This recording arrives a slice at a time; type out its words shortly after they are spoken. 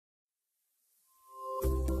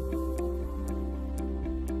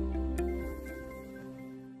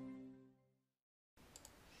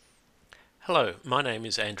Hello, my name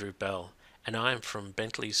is Andrew Bell and I am from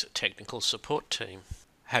Bentley's technical support team.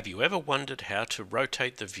 Have you ever wondered how to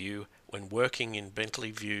rotate the view when working in Bentley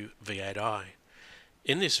View V8i?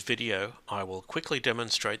 In this video I will quickly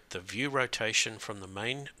demonstrate the view rotation from the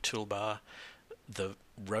main toolbar, the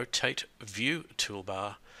rotate view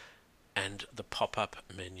toolbar and the pop-up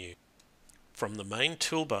menu. From the main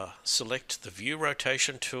toolbar, select the view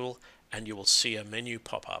rotation tool and you will see a menu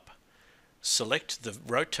pop up. Select the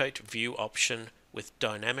Rotate View option with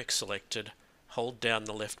Dynamic selected. Hold down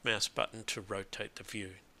the left mouse button to rotate the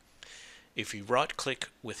view. If you right-click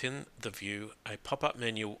within the view, a pop-up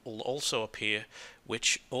menu will also appear,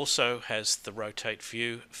 which also has the Rotate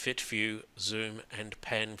View, Fit View, Zoom and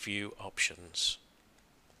Pan View options.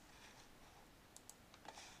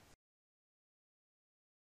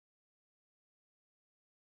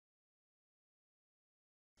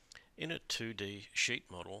 In a 2D sheet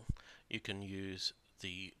model, you can use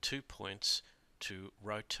the 2 points to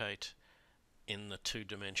rotate in the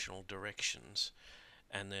two-dimensional directions,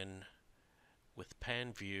 and then with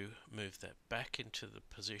pan view move that back into the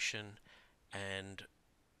position and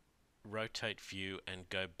rotate view and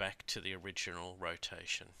go back to the original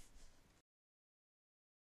rotation.